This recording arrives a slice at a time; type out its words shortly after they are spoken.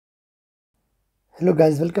Hello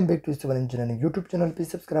guys, welcome back to Civil Engineering YouTube channel. Please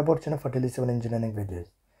subscribe our channel for daily civil engineering videos.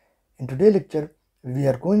 In today's lecture, we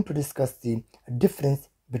are going to discuss the difference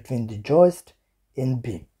between the joist and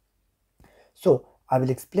beam. So I will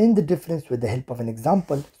explain the difference with the help of an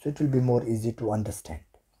example so it will be more easy to understand.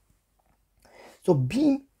 So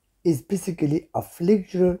beam is basically a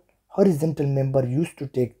flexural horizontal member used to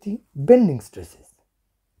take the bending stresses.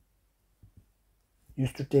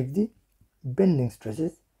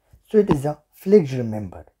 So it is a flexural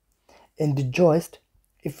member. In the joist,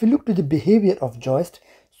 if we look to the behavior of joist,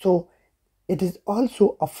 so it is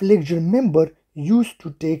also a flexural member used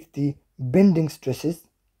to take the bending stresses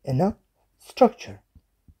in a structure.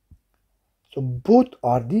 So both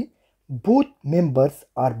members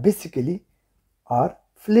are basically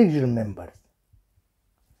flexural members.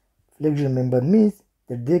 Flexural member means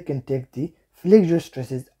that they can take the flexural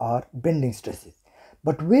stresses or bending stresses.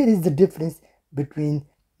 But where is the difference between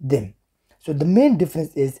them? So the main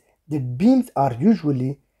difference is that beams are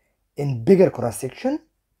usually in bigger cross section.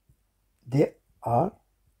 They are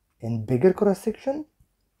in bigger cross section,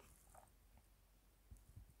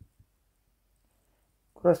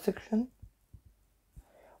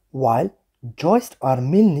 while joists are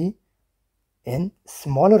mainly in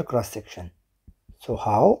smaller cross section. So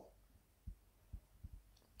how?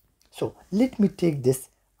 So let me take this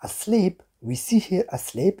a slab. We see here a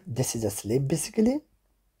slab. This is a slab basically.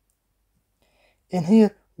 And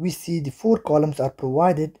here we see the 4 columns are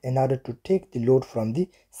provided in order to take the load from the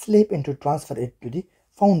slab and to transfer it to the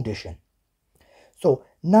foundation. So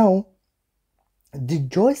now the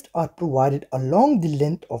joists are provided along the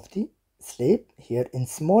length of the slab here in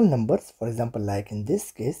small numbers, for example like in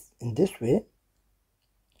this case, in this way.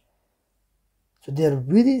 So they are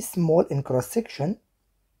very small in cross section,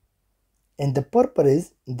 and their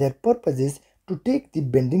purpose is to take the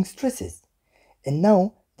bending stresses, and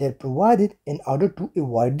now they are provided in order to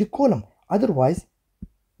avoid the column. Otherwise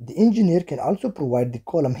the engineer can also provide the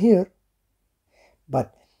column here,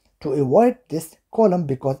 but to avoid this column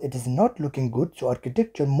because it is not looking good, so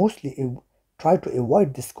architecture mostly try to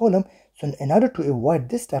avoid this column. So in order to avoid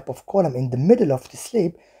this type of column in the middle of the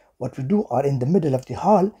slab, what we do, or in the middle of the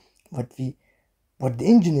hall, what the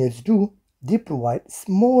engineers do, they provide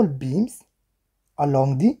small beams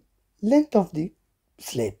along the length of the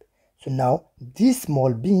slab. So now these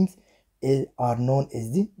small beams are known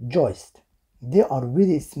as the joist. They are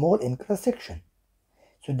very small in cross section,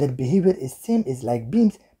 so their behavior is same as like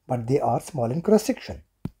beams, but they are small in cross section.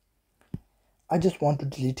 I just want to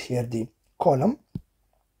delete here the column.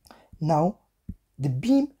 Now the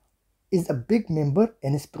beam is a big member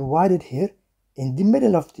and is provided here in the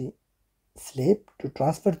middle of the slab to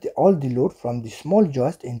transfer all the load from the small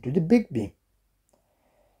joist into the big beam.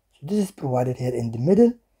 So this is provided here in the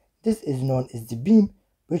middle. This is known as the beam,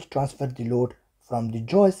 which transfer the load from the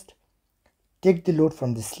joist, take the load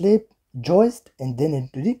from the slab, joist, and then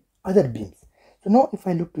into the other beams. So now if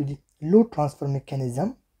I look to the load transfer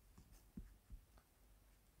mechanism,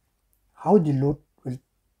 how the load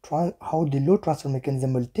transfer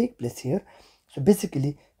mechanism will take place here. So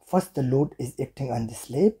basically first the load is acting on the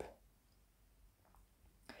slab,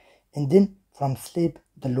 and then from slab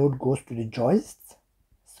the load goes to the joists,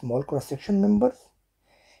 small cross section members,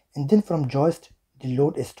 and then from joist the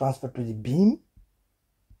load is transferred to the beam.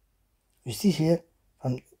 You see here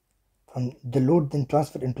from the load then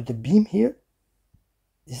transferred into the beam here,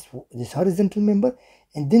 this horizontal member,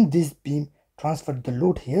 and then this beam transferred the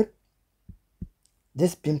load here.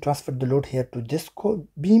 This beam transferred the load here to this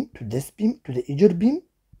beam, to this beam, to the inner beam,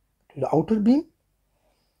 to the outer beam.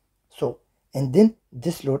 So, and then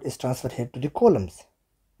this load is transferred here to the columns,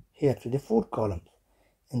 here to the 4 columns,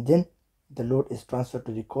 and then the load is transferred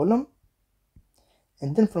to the column,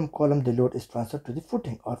 and then from column the load is transferred to the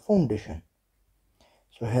footing or foundation.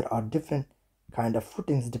 So here are different kind of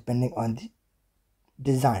footings depending on the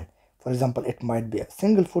design. For example, it might be a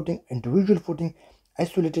single footing, individual footing,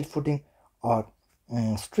 isolated footing, or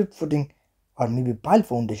strip footing, or maybe pile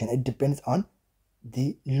foundation. It depends on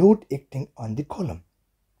the load acting on the column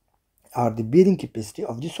or the bearing capacity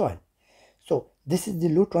of the soil. So this is the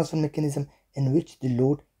load transfer mechanism in which the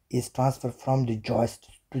load is transferred from the joist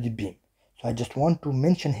to the beam. So I just want to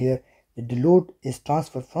mention here that the load is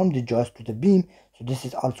transferred from the joist to the beam. So this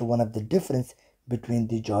is also one of the difference between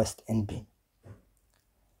the joist and beam.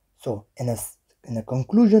 So in a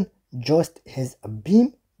conclusion, joist has a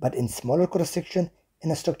beam but in smaller cross section.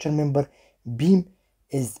 In a structure member, beam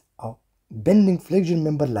is a bending flexural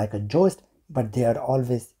member like a joist, but they are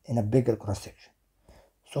always in a bigger cross section.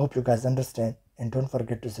 So hope you guys understand, and don't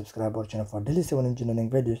forget to subscribe our channel for daily civil engineering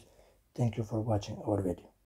videos. Thank you for watching our video.